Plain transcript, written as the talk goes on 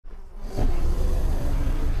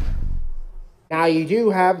Now, you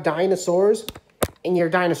do have dinosaurs in your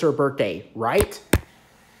dinosaur birthday, right?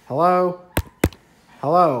 Hello?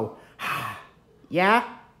 Hello? Yeah?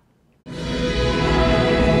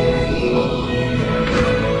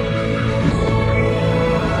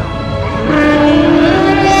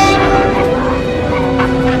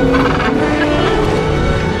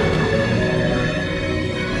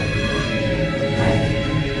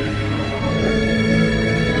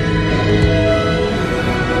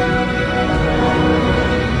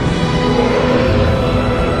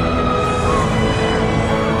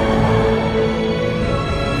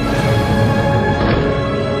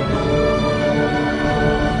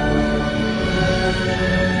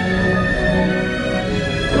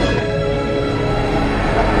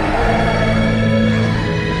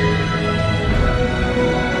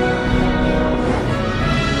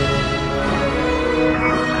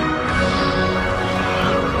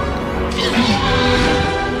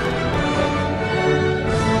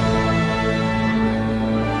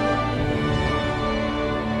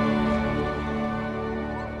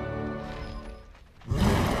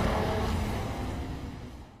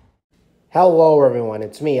 Hello everyone,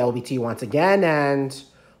 it's me, LBT once again, and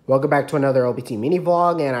welcome back to another LBT mini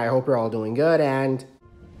vlog, and I hope you're all doing good. And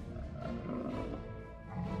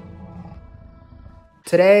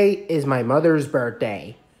today is my mother's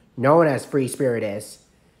birthday, known as FreeSpyrytyst.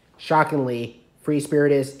 Shockingly,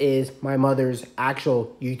 FreeSpyrytyst is my mother's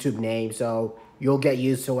actual YouTube name, so you'll get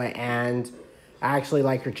used to it, and I actually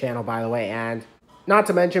like her channel, by the way. And not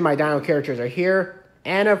to mention, my dino characters are here,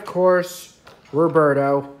 and of course,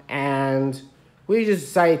 Roberto. And we just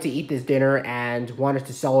decided to eat this dinner and wanted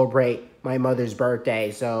to celebrate my mother's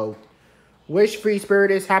birthday. So, wish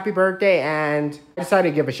FreeSpyrytyst happy birthday, and I decided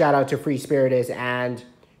to give a shout out to FreeSpyrytyst, and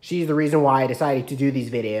she's the reason why I decided to do these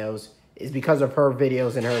videos, is because of her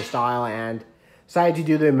videos and her style, and decided to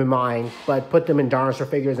do them in mine, but put them in dinosaur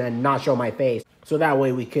figures and not show my face. So that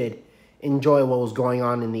way we could enjoy what was going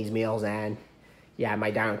on in these meals. And yeah,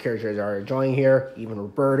 my dino characters are enjoying here, even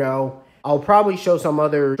Roberto. I'll probably show some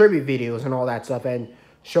other tribute videos and all that stuff and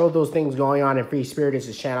show those things going on in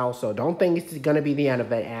FreeSpyrytyst's channel. So don't think it's going to be the end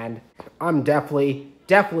of it. And I'm definitely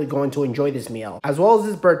going to enjoy this meal, as well as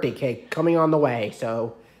this birthday cake coming on the way.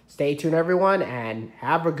 So stay tuned, everyone, and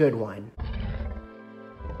have a good one.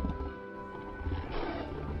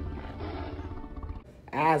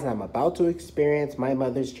 As I'm about to experience my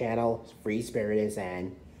mother's channel, FreeSpyrytyst's,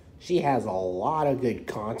 and she has a lot of good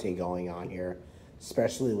content going on here,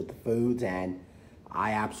 especially with the foods, and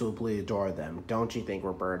I absolutely adore them. Don't you think,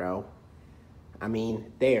 Roberto? I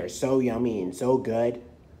mean, they are so yummy and so good,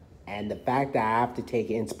 and the fact that I have to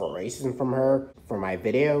take inspiration from her for my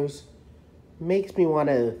videos makes me want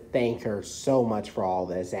to thank her so much for all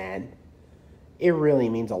this, and it really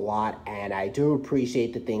means a lot, and I do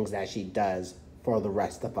appreciate the things that she does for the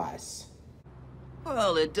rest of us.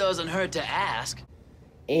 Well, it doesn't hurt to ask.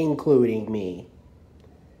 Including me.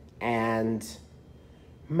 And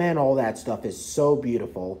man, all that stuff is so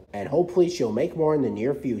beautiful, and hopefully she'll make more in the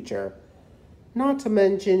near future. Not to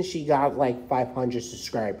mention, she got like 500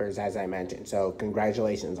 subscribers, as I mentioned, so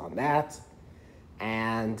congratulations on that.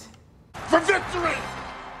 And for victory!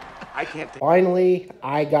 Finally,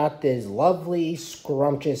 I got this lovely,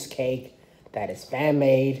 scrumptious cake that is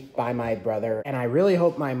fan-made by my brother, and I really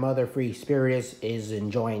hope my mother, FreeSpyrytyst's, is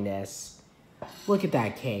enjoying this. Look at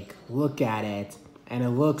that cake. Look at it. And it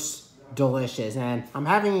looks delicious, and I'm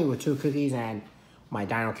having it with 2 cookies, and my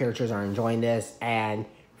dino characters are enjoying this. And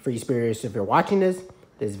FreeSpyrytyst's, if you're watching this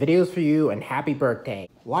video is for you, and happy birthday.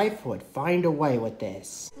 Life would find a way with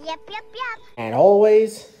this. Yep. And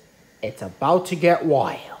always, it's about to get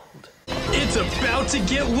wild. It's about to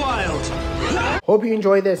get wild. Hope you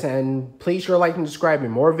enjoyed this, and please sure like and subscribe,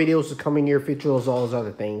 and more videos to come in your future, as well as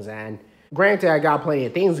other things. And granted, I got plenty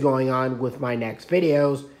of things going on with my next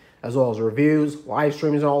videos, as well as reviews, live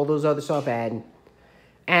streams, and all those other stuff. And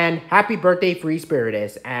happy birthday,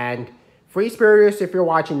 FreeSpyrytyst's. And FreeSpyrytyst's, if you're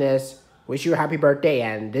watching this, wish you a happy birthday,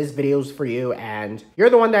 and this video's for you. And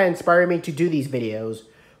you're the one that inspired me to do these videos,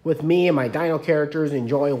 with me and my dino characters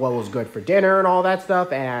enjoying what was good for dinner and all that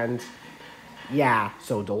stuff. And yeah,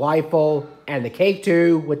 so delightful. And the cake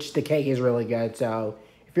too, which the cake is really good. So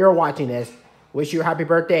if you're watching this, wish you a happy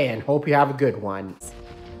birthday, and hope you have a good one.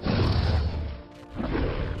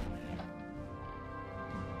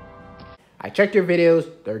 I checked your videos,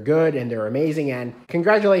 they're good and they're amazing, and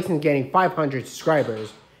congratulations getting 500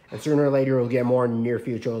 subscribers. And sooner or later we'll get more in the near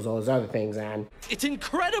future, as well as other things. And It's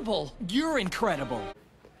incredible. You're incredible.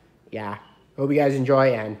 yeah, hope you guys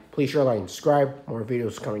enjoy, and please sure like and subscribe. More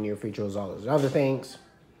videos coming in your future, as well as other things.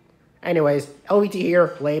 Anyways, LBT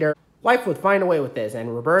here, later. life would find a way with this.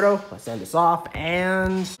 And Roberto, let's end this off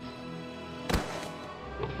and...